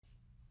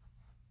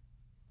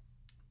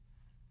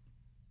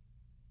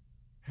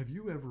Have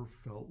you ever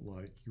felt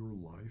like your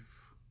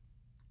life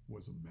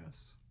was a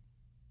mess?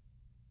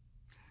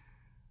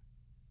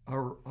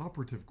 Our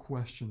operative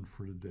question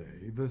for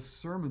today, the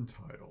sermon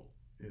title,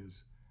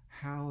 is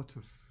How to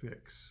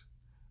Fix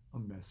a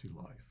Messy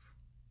Life.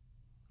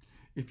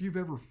 If you've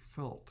ever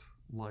felt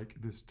like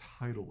this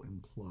title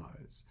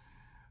implies,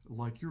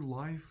 like your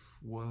life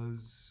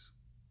was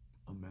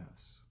a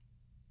mess,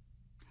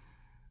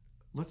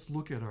 let's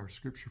look at our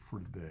scripture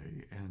for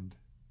today and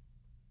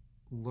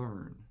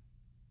learn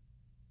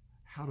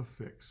how to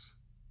fix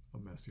a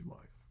messy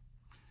life.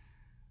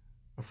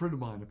 A friend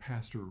of mine, a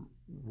pastor,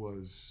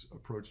 was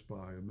approached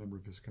by a member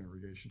of his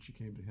congregation. She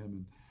came to him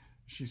and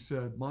she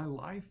said, "My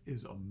life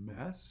is a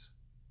mess,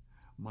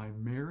 my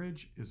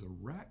marriage is a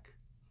wreck,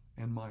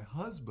 and my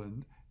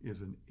husband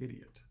is an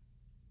idiot."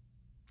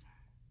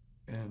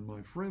 And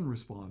my friend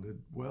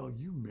responded, "Well,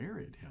 you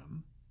married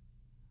him."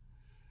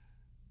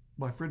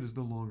 My friend is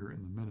no longer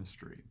in the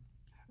ministry,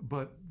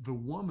 but the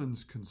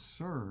woman's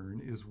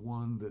concern is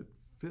one that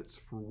fits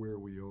for where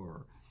we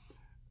are.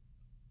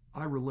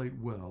 I relate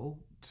well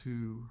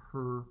to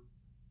her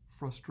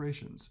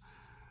frustrations.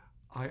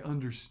 I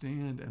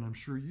understand, and I'm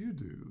sure you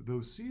do,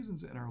 those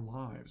seasons in our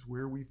lives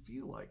where we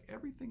feel like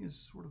everything is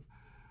sort of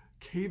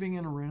caving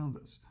in around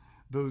us.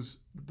 Those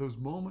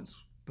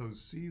moments, those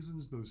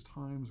seasons, those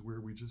times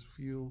where we just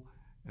feel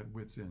at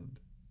wit's end.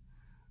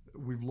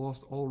 We've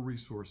lost all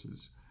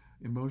resources,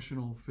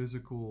 emotional,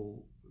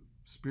 physical,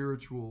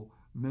 spiritual,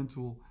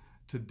 mental,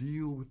 to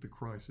deal with the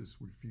crisis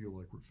we feel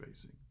like we're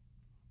facing.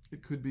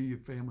 It could be a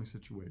family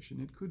situation.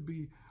 It could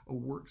be a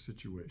work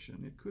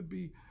situation. It could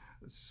be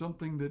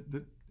something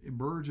that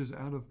emerges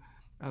out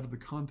of the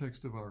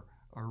context of our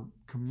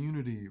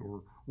community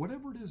or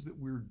whatever it is that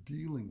we're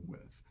dealing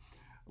with.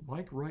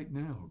 Like right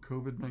now,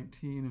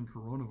 COVID-19 and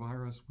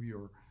coronavirus,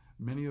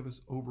 many of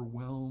us,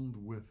 overwhelmed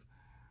with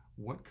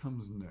what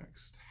comes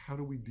next. How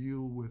do we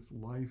deal with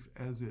life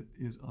as it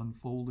is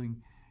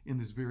unfolding in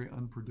this very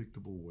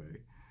unpredictable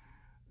way?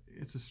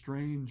 It's a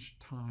strange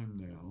time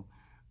now,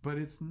 but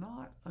it's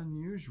not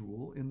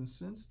unusual in the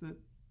sense that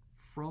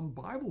from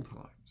Bible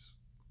times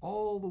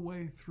all the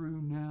way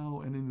through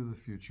now and into the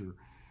future,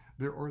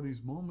 there are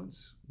these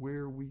moments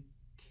where we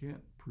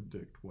can't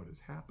predict what has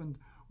happened.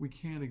 We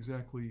can't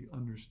exactly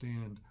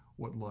understand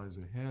what lies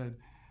ahead,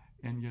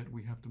 and yet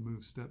we have to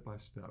move step by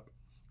step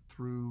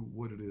through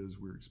what it is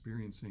we're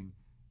experiencing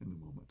in the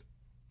moment.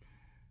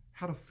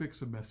 How to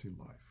fix a messy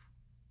life.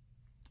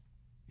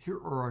 Here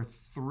are our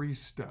 3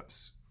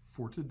 steps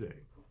for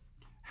today.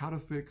 How to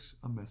fix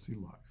a messy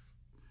life.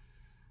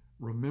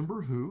 Remember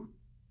who,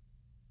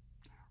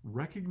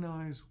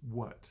 recognize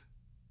what,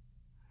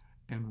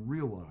 and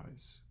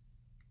realize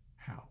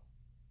how.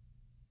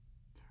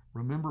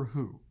 Remember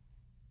who.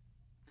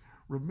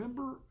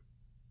 Remember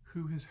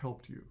who has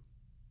helped you.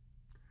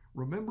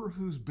 Remember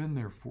who's been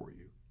there for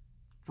you.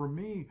 For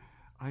me,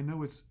 I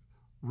know it's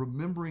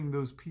remembering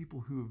those people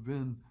who have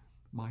been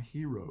my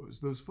heroes,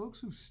 those folks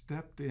who've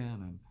stepped in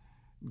and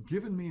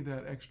given me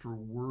that extra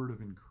word of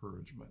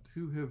encouragement,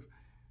 who have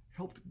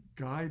helped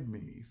guide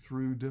me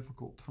through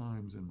difficult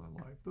times in my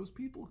life, those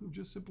people who've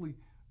just simply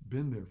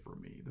been there for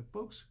me, the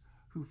folks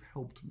who've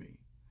helped me.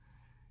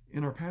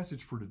 In our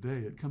passage for today,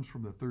 it comes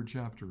from the 3rd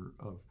chapter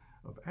of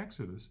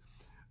Exodus,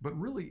 but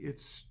really it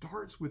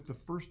starts with the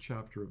 1st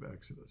chapter of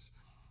Exodus.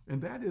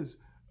 And that is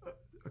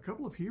a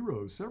couple of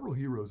heroes, several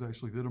heroes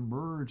actually, that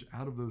emerge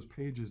out of those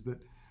pages that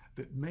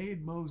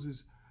made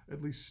Moses,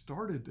 at least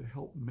started to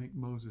help make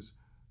Moses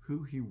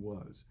who he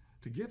was,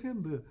 to give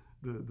him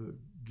the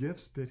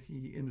gifts that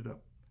he ended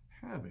up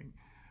having.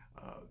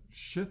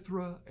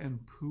 Shithra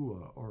and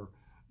Puah are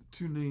the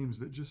 2 names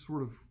that just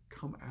sort of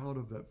come out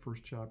of that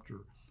 1st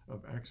chapter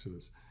of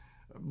Exodus.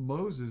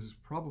 Moses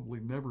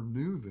probably never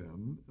knew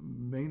them,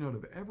 may not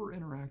have ever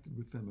interacted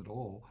with them at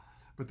all,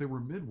 but they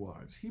were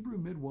midwives, Hebrew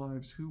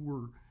midwives who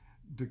were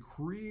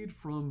decreed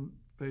from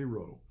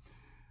Pharaoh.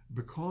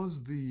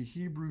 Because the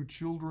Hebrew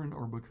children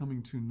are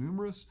becoming too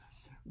numerous,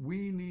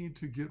 we need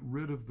to get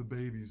rid of the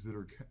babies that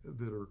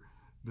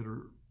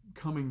are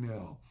coming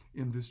now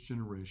in this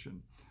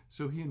generation.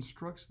 So he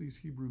instructs these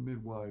Hebrew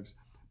midwives,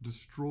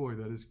 destroy,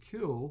 that is,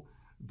 kill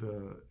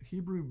the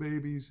Hebrew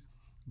babies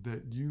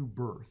that you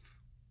birth.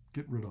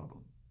 Get rid of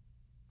them.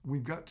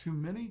 We've got too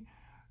many.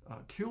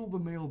 Kill the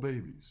male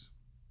babies.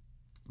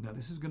 Now,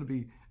 this is going to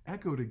be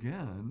echoed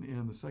again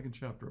in the 2nd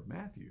chapter of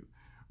Matthew,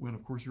 when,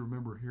 of course, you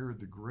remember Herod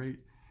the Great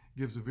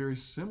gives a very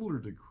similar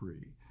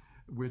decree,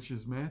 which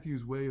is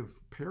Matthew's way of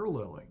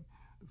paralleling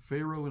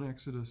Pharaoh in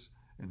Exodus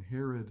and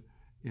Herod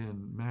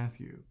in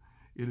Matthew.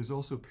 It is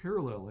also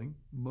paralleling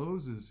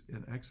Moses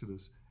in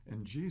Exodus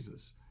and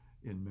Jesus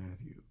in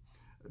Matthew.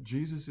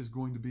 Jesus is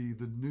going to be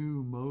the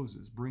new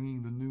Moses,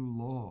 bringing the new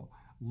law,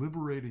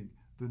 liberating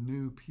the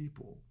new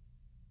people.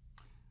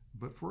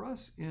 But for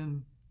us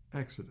in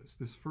Exodus,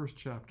 this 1st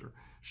chapter,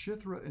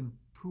 Shithra and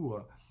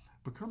Puah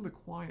become the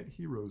quiet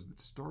heroes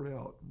that start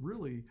out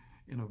really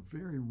in a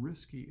very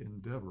risky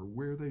endeavor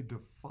where they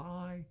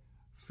defy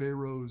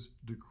Pharaoh's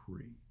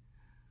decree.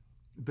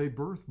 They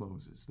birth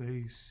Moses.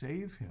 They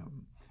save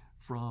him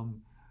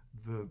from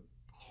the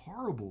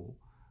horrible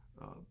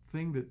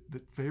thing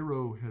that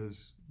Pharaoh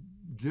has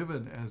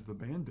given as the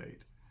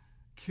mandate.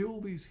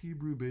 Kill these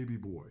Hebrew baby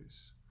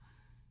boys.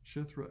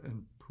 Shethra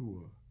and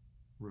Puah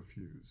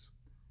refuse.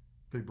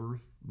 They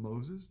birth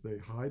Moses, they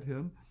hide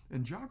him,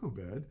 and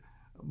Jochebed,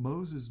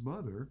 Moses'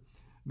 mother,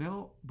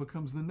 now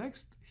becomes the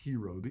next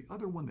hero, the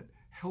other one that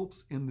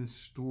helps in this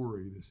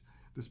story,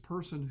 this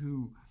person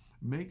who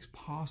makes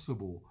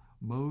possible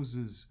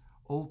Moses'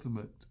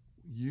 ultimate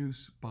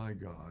use by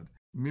God.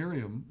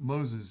 Miriam,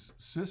 Moses'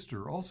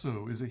 sister,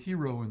 also is a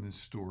hero in this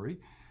story.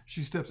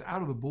 She steps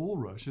out of the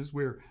bulrushes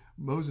where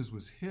Moses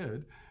was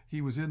hid.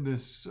 He was in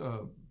this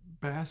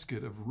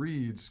basket of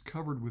reeds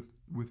covered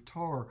with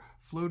tar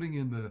floating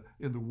in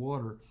the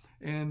water.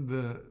 And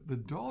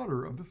the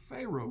daughter of the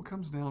Pharaoh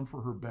comes down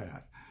for her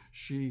bath.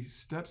 She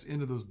steps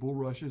into those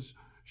bulrushes.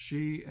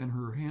 She and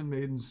her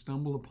handmaidens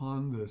stumble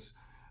upon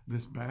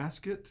this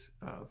basket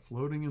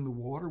floating in the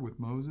water with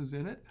Moses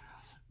in it.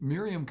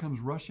 Miriam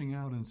comes rushing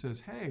out and says,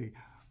 "Hey,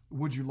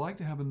 would you like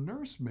to have a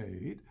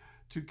nursemaid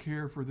to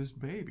care for this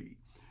baby?"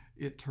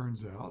 It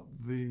turns out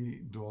the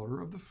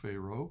daughter of the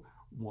Pharaoh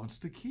wants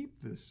to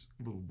keep this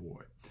little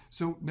boy.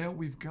 So now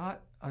we've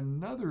got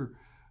another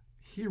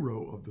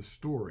hero of the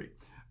story,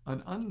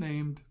 an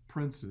unnamed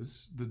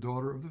princess, the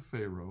daughter of the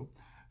Pharaoh,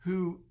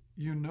 who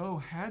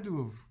had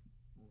to have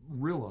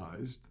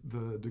realized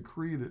the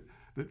decree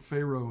that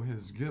Pharaoh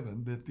has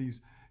given, that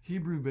these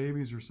Hebrew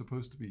babies are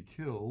supposed to be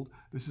killed.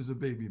 This is a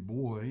baby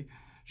boy.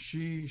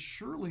 She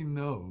surely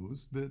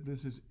knows that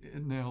this is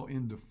now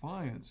in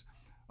defiance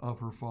of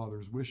her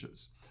father's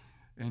wishes.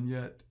 And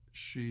yet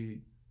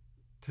she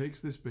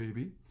takes this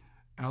baby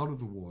out of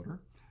the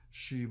water.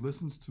 She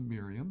listens to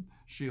Miriam.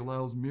 She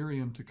allows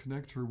Miriam to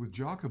connect her with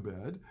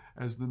Jochebed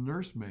as the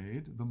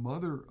nursemaid, the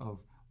mother of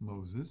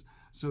Moses.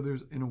 So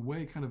there's, in a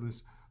way, kind of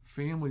this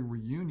family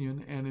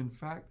reunion. And in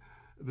fact,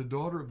 the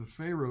daughter of the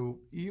Pharaoh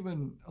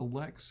even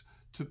elects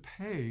to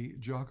pay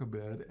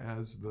Jochebed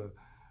as the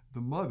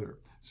mother.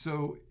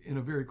 So in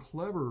a very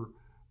clever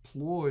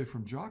ploy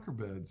from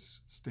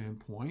Jochebed's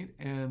standpoint,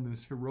 and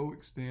this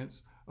heroic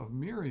stance of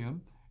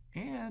Miriam,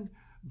 and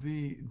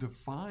the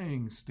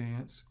defying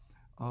stance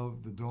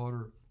of the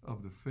daughter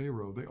of the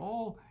Pharaoh, they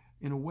all,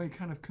 in a way,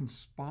 kind of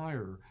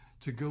conspire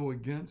to go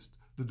against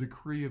the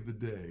decree of the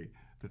day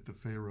that the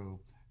Pharaoh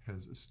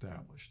has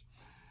established.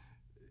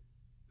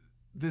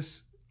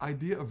 This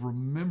idea of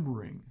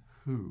remembering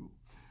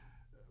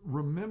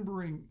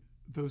remembering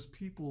those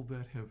people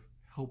that have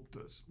helped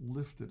us,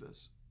 lifted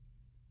us,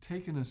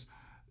 taken us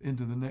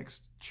into the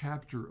next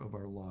chapter of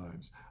our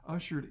lives,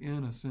 ushered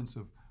in a sense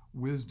of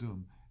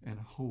wisdom and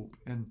hope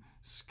and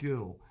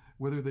skill,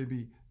 whether they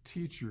be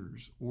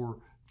teachers or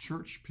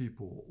church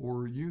people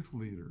or youth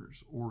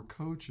leaders or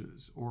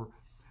coaches or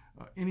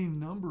any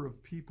number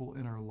of people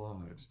in our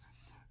lives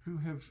who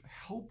have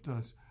helped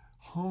us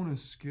hone a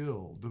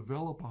skill,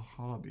 develop a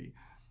hobby,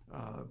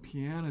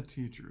 piano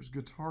teachers,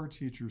 guitar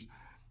teachers.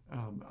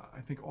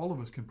 I think all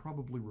of us can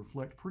probably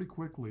reflect pretty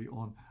quickly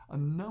on a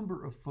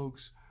number of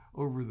folks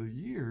over the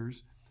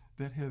years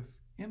that have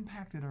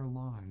impacted our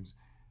lives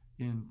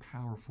in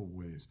powerful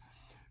ways.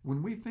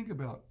 When we think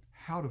about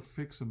how to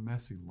fix a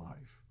messy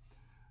life,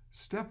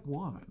 step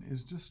one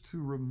is just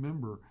to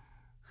remember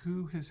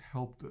who has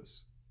helped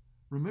us.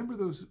 Remember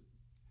those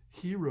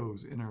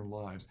heroes in our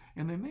lives,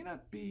 and they may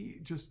not be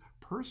just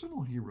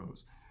personal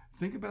heroes.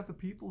 Think about the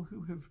people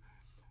who have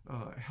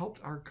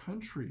helped our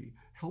country,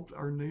 helped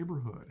our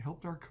neighborhood,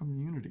 helped our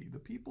community, the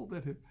people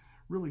that have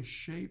really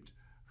shaped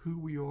who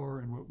we are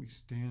and what we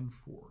stand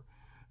for,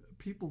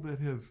 people that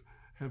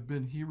have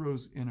been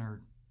heroes in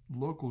our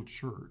local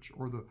church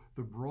or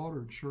the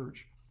broader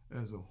church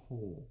as a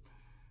whole.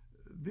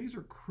 These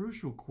are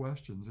crucial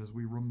questions as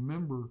we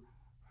remember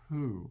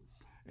who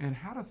and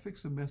how to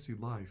fix a messy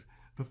life.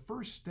 The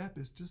first step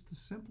is just to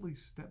simply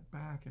step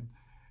back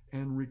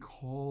and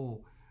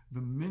recall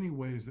the many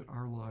ways that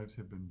our lives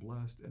have been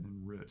blessed and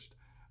enriched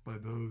by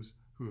those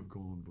who have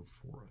gone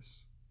before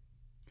us.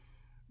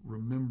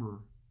 Remember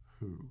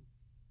who.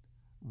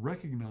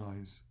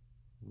 Recognize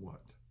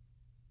what.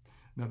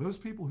 Now, those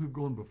people who've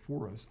gone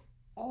before us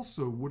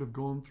also would have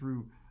gone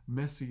through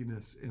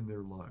messiness in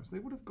their lives. They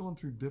would have gone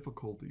through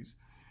difficulties.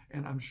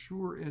 And I'm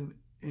sure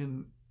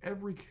in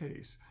every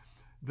case,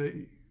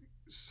 they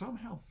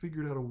somehow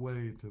figured out a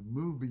way to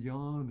move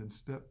beyond and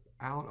step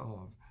out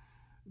of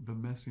the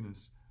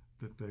messiness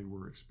that they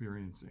were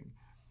experiencing,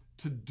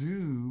 to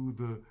do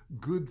the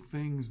good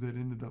things that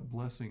ended up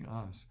blessing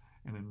us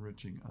and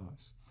enriching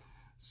us.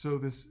 So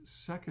this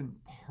second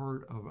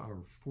part of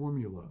our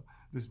formula,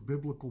 this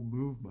biblical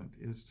movement,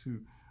 is to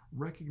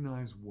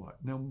recognize what?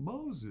 Now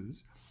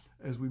Moses,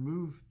 as we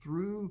move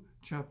through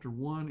chapter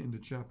 1 into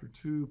chapter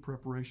 2,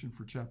 preparation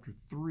for chapter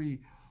 3,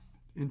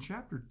 in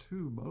chapter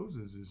 2,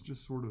 Moses is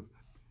just sort of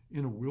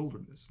in a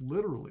wilderness,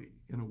 literally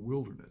in a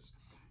wilderness.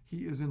 He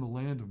is in the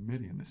land of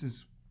Midian. This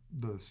is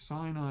the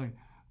Sinai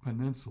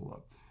Peninsula.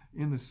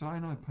 In the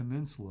Sinai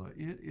Peninsula,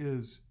 it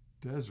is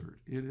desert.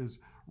 It is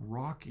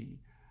rocky,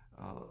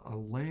 a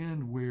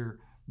land where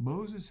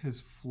Moses has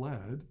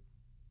fled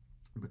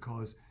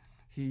because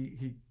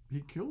he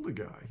he killed a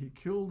guy. He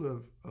killed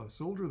a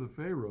soldier of the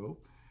Pharaoh,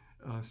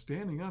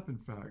 standing up, in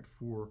fact,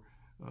 for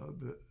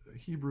the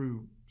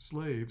Hebrew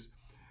slaves.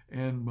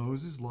 And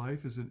Moses'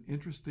 life is an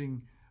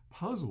interesting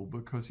puzzle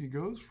because he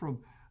goes from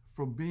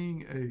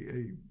being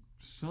a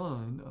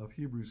son of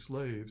Hebrew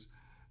slaves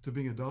to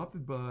being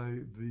adopted by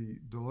the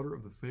daughter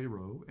of the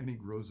Pharaoh, and he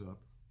grows up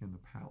in the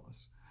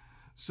palace.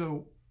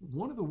 So,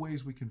 one of the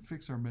ways we can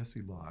fix our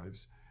messy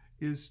lives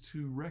is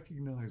to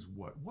recognize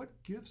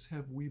what gifts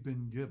have we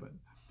been given.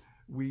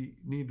 We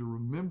need to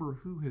remember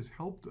who has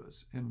helped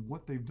us and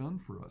what they've done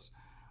for us.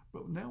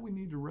 But now we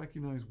need to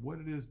recognize what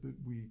it is that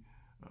we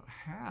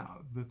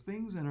have, the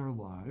things in our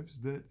lives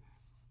that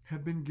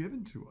have been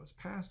given to us,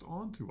 passed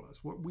on to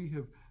us, what we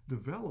have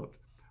developed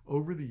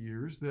over the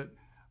years that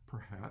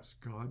perhaps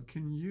God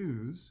can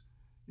use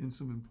in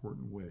some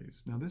important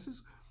ways. Now, this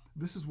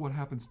is what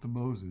happens to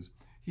Moses.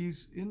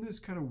 He's in this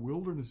kind of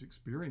wilderness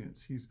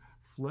experience. He's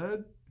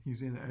fled,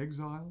 he's in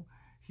exile,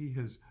 he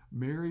has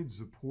married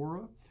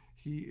Zipporah.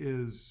 He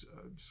is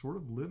sort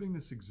of living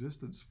this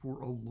existence for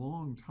a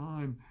long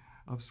time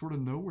of sort of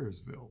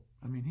nowheresville.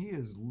 I mean, he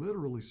is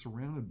literally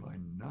surrounded by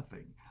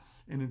nothing.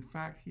 And in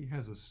fact, he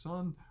has a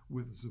son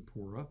with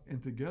Zipporah,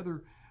 and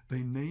together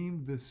they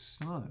named this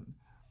son,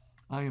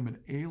 I am an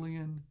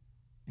alien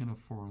in a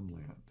foreign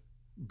land.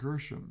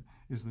 Gershom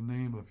is the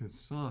name of his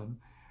son.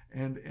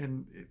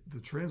 The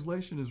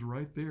translation is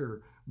right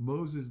there.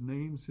 Moses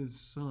names his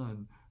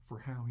son for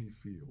how he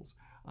feels.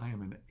 I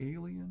am an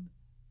alien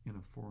in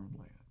a foreign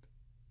land.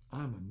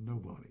 I'm a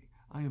nobody.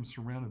 I am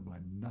surrounded by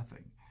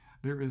nothing.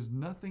 There is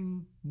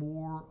nothing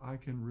more I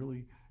can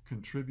really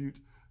contribute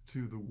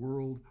to the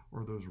world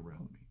or those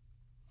around me.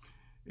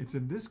 It's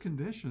in this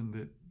condition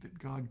that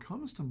God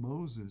comes to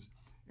Moses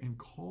and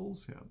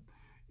calls him.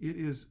 It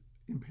is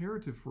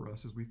imperative for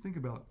us as we think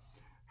about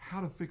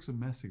how to fix a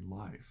messy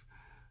life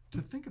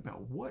to think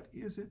about, what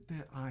is it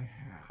that I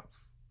have?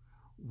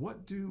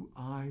 What do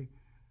I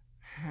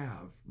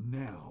have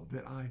now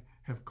that I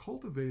have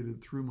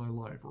cultivated through my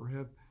life or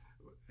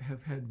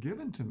have had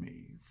given to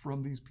me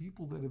from these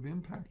people that have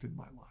impacted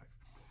my life?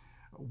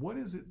 What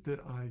is it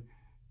that I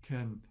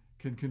can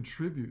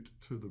contribute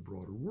to the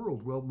broader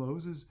world? Well,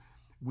 Moses,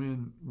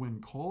 when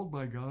called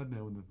by God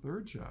now in the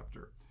 3rd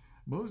chapter,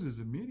 Moses'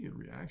 immediate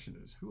reaction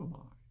is, who am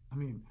I? I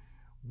mean,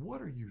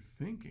 what are you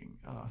thinking?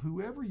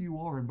 Whoever you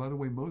are, and by the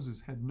way, Moses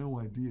had no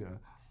idea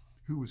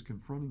who was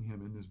confronting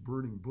him in this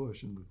burning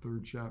bush in the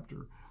 3rd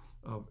chapter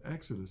of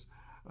Exodus.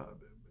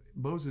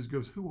 Moses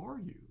goes, who are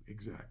you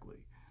exactly?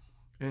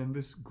 And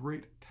this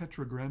great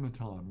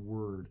tetragrammaton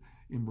word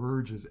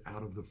emerges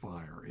out of the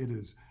fire. It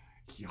is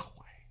Yahweh,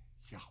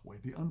 Yahweh,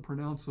 the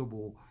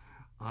unpronounceable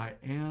I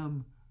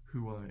am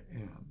who I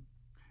am,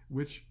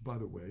 which, by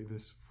the way,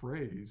 this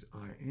phrase,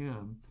 I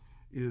am,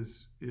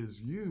 is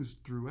used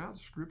throughout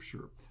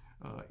Scripture.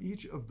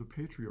 Each of the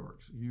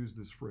patriarchs used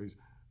this phrase,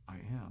 I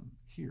am,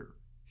 here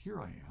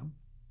I am.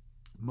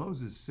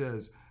 Moses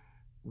says,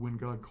 when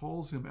God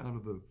calls him out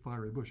of the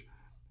fiery bush,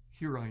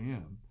 here I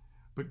am.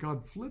 But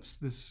God flips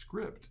this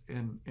script,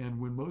 and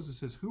when Moses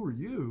says, who are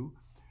you?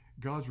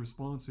 God's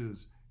response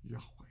is,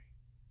 Yahweh,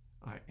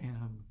 I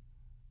am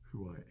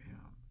who I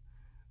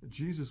am.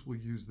 Jesus will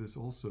use this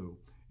also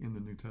in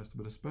the New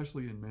Testament,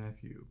 especially in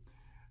Matthew.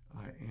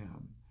 I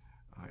am,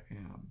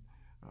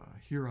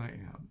 here I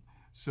am.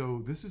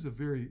 So this is a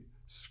very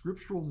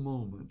scriptural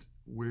moment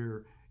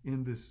where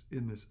in this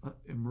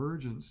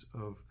emergence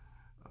of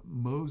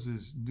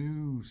Moses'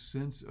 new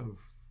sense of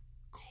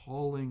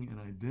calling and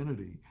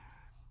identity,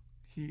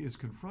 he is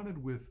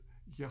confronted with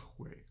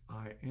Yahweh,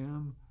 I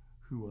am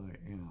who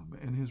I am.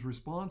 And his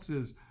response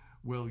is,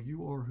 well,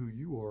 you are who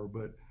you are,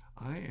 but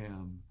I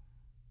am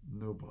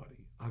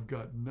nobody. I've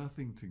got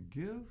nothing to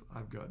give.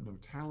 I've got no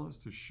talents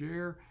to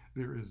share.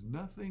 There is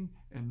nothing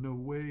and no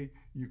way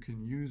you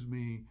can use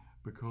me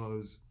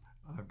because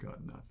I've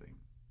got nothing.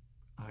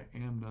 I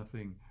am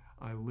nothing.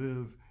 I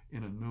live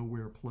in a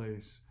nowhere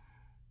place,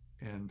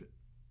 and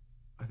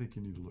I think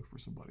you need to look for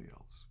somebody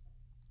else.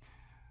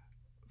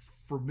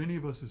 For many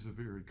of us, it's a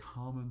very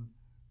common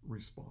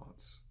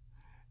response.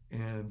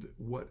 And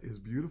what is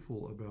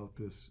beautiful about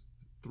this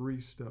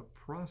 3-step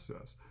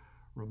process,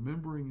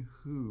 remembering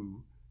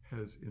who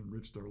has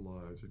enriched our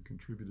lives and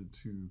contributed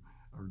to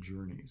our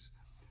journeys,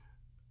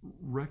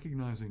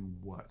 recognizing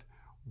what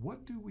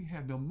do we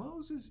have? Now,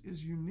 Moses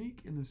is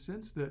unique in the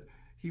sense that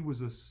he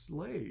was a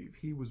slave.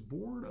 He was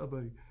born of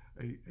a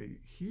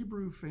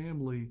Hebrew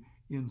family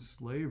in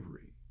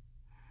slavery,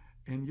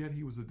 and yet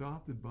he was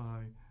adopted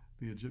by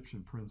the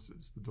Egyptian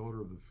princess, the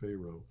daughter of the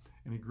Pharaoh,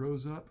 and he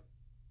grows up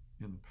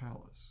in the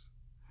palace.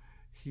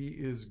 He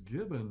is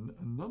given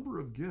a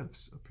number of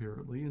gifts,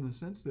 apparently, in the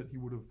sense that he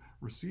would have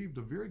received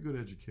a very good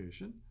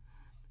education.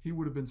 He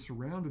would have been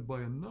surrounded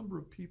by a number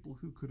of people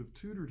who could have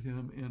tutored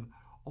him in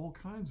all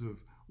kinds of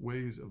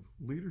ways of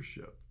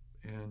leadership,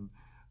 and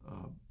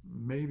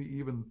maybe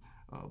even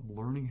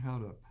learning how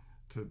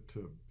to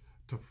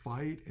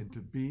fight and to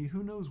be.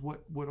 Who knows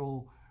what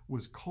all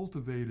was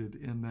cultivated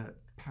in that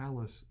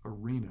palace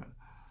arena.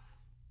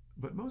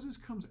 But Moses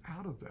comes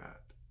out of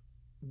that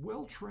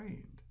well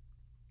trained,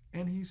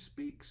 and he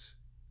speaks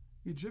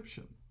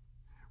Egyptian,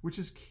 which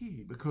is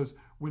key because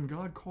when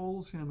God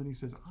calls him and he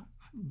says, I'm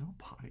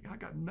nobody, I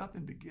got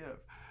nothing to give,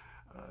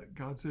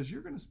 God says,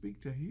 you're going to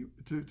speak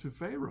to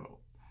Pharaoh.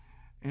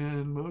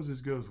 And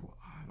Moses goes, well,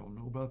 I don't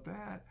know about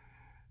that.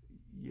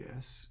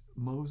 Yes,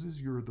 Moses,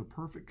 you're the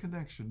perfect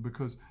connection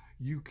because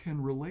you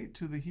can relate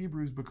to the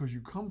Hebrews because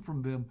you come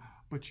from them,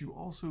 but you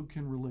also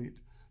can relate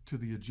to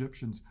the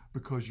Egyptians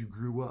because you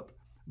grew up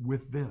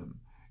with them.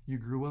 You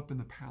grew up in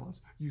the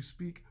palace. You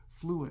speak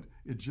fluent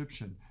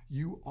Egyptian.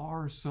 You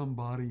are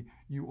somebody.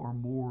 You are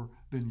more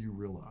than you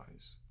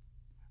realize,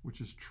 which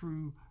is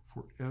true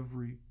for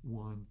every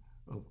one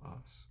of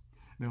us.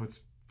 Now,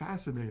 it's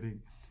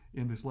fascinating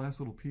in this last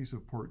little piece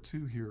of part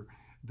 2 here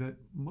that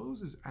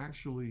Moses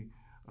actually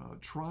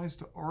tries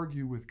to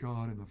argue with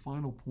God in the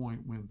final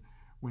point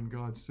when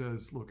God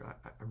says, look,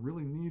 I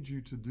really need you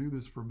to do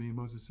this for me.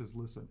 Moses says,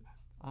 listen,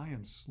 I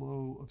am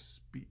slow of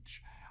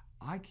speech.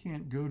 I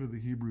can't go to the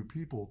Hebrew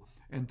people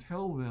and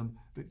tell them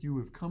that you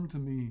have come to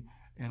me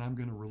and I'm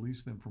going to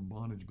release them from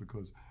bondage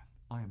because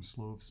I am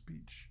slow of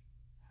speech.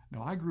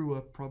 Now, I grew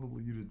up,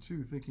 probably you did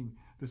too, thinking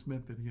this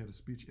meant that he had a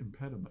speech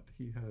impediment.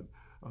 He had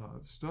a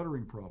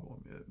stuttering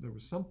problem. There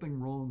was something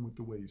wrong with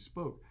the way he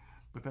spoke.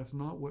 But that's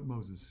not what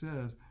Moses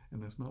says,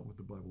 and that's not what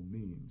the Bible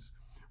means.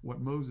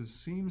 What Moses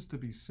seems to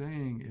be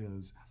saying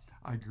is,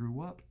 I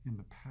grew up in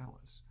the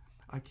palace.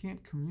 I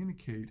can't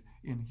communicate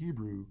in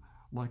Hebrew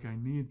like I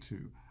need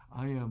to.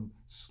 I am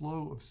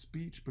slow of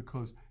speech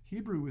because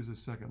Hebrew is a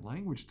second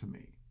language to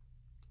me.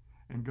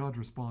 And God's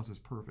response is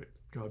perfect.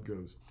 God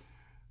goes,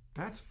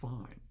 that's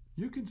fine.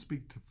 You can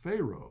speak to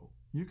Pharaoh.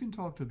 You can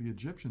talk to the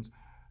Egyptians.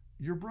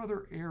 Your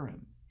brother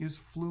Aaron is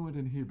fluent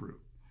in Hebrew.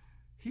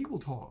 He will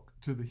talk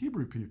to the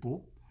Hebrew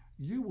people.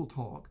 You will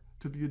talk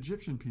to the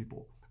Egyptian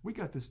people. We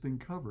got this thing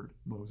covered,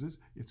 Moses.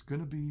 It's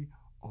going to be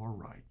all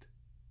right.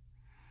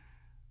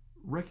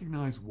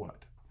 Recognize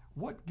what?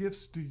 What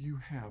gifts do you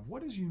have?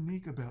 What is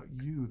unique about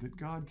you that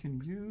God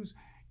can use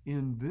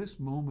in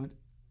this moment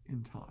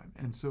in time?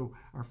 And so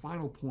our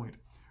final point,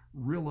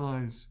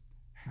 realize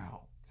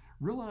how.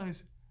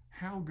 Realize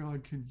how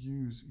God can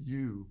use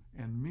you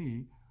and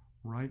me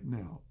right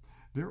now.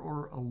 There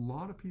are a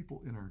lot of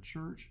people in our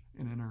church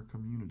and in our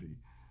community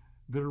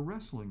that are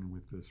wrestling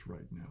with this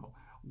right now.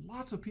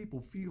 Lots of people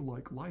feel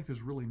like life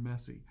is really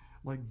messy,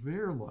 like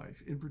their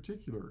life in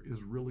particular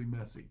is really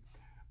messy.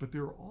 But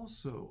there are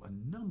also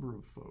a number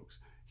of folks,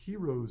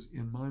 heroes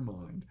in my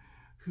mind,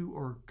 who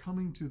are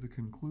coming to the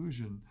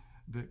conclusion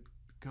that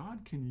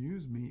God can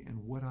use me and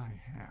what I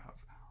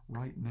have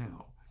right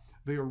now.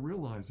 They are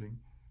realizing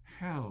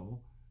how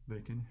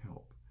they can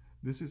help.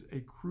 This is a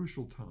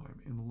crucial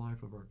time in the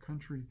life of our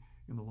country,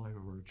 in the life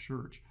of our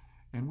church.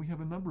 And we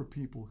have a number of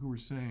people who are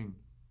saying,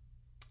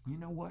 you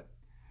know what?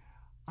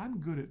 I'm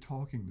good at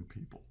talking to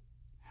people.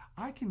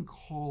 I can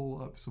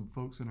call up some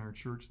folks in our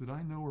church that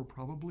I know are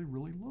probably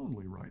really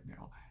lonely right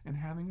now and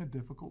having a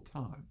difficult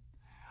time.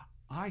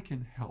 I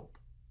can help.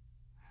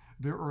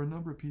 There are a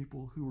number of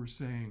people who are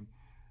saying,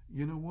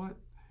 you know what?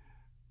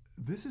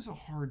 This is a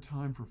hard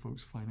time for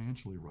folks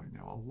financially right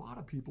now. A lot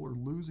of people are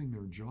losing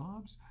their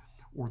jobs,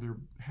 or they're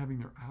having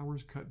their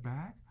hours cut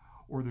back,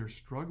 or they're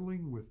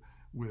struggling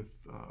with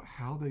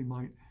how they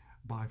might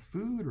buy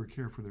food or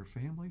care for their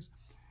families.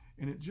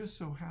 And it just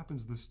so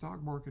happens the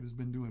stock market has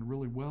been doing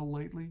really well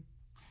lately,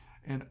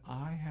 and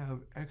I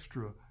have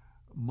extra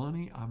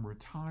money. I'm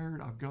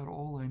retired. I've got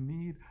all I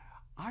need.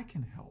 I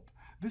can help.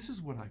 This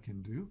is what I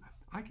can do.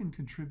 I can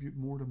contribute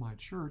more to my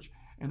church,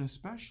 and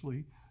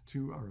especially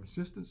to our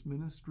assistance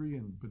ministry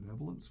and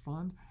benevolence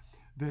fund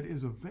that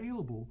is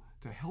available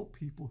to help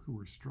people who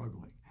are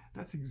struggling.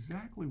 That's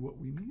exactly what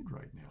we need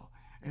right now.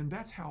 And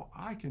that's how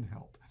I can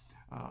help.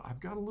 I've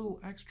got a little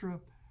extra.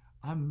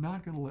 I'm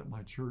not going to let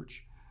my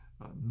church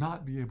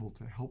not be able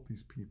to help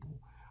these people.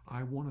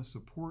 I want to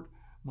support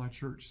my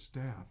church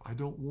staff. I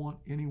don't want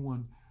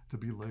anyone to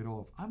be laid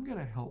off. I'm going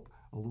to help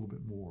a little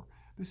bit more.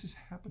 This is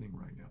happening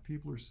right now.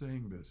 People are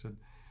saying this.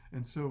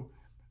 And so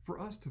for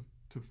us to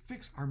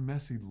fix our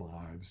messy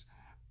lives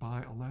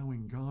by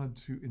allowing God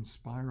to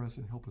inspire us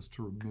and help us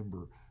to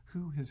remember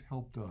who has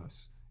helped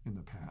us in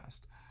the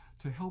past,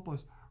 to help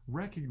us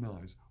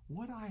recognize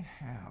what I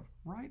have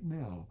right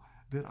now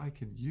that I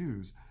can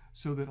use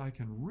so that I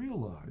can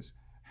realize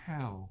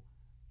how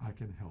I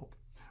can help.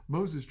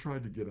 Moses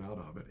tried to get out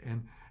of it,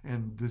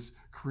 and this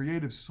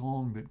creative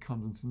song that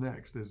comes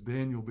next as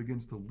Daniel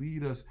begins to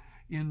lead us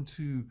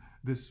into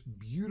this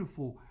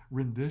beautiful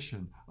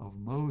rendition of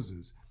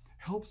Moses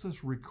helps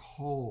us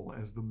recall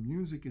as the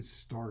music is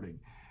starting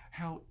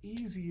how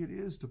easy it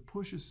is to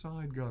push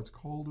aside God's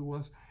call to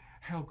us,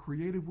 how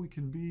creative we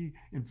can be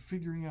in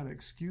figuring out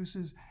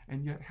excuses,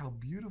 and yet how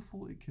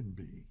beautiful it can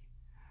be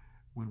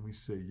when we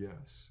say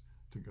yes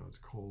to God's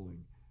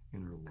calling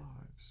in our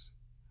lives.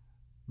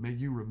 May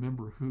you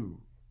remember who,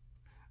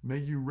 may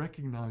you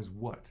recognize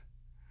what,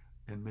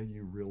 and may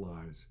you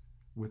realize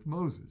with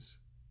Moses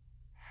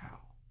how.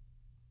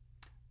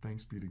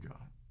 Thanks be to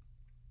God.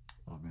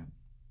 Amen.